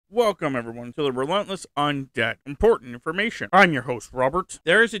Welcome, everyone, to the Relentless Undead. Important information. I'm your host, Robert.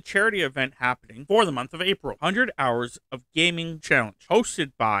 There is a charity event happening for the month of April. 100 Hours of Gaming Challenge,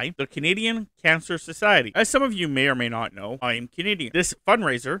 hosted by the Canadian Cancer Society. As some of you may or may not know, I am Canadian. This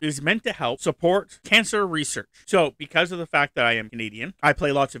fundraiser is meant to help support cancer research. So, because of the fact that I am Canadian, I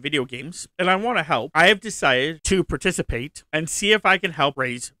play lots of video games, and I want to help. I have decided to participate and see if I can help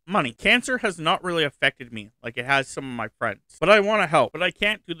raise money. Cancer has not really affected me like it has some of my friends, but I want to help, but I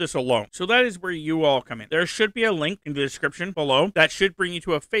can't do this alone. So that is where you all come in. There should be a link in the description below that should bring you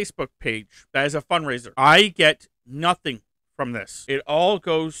to a Facebook page that is a fundraiser. I get nothing from this. It all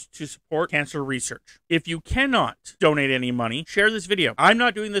goes to support cancer research. If you cannot donate any money, share this video. I'm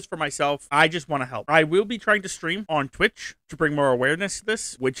not doing this for myself. I just want to help. I will be trying to stream on Twitch to bring more awareness to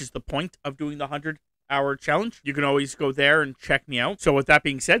this, which is the point of doing the 100-hour challenge. You can always go there and check me out. So with that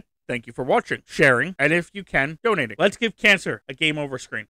being said, thank you for watching, sharing, and if you can, donating. Let's give cancer a game over screen.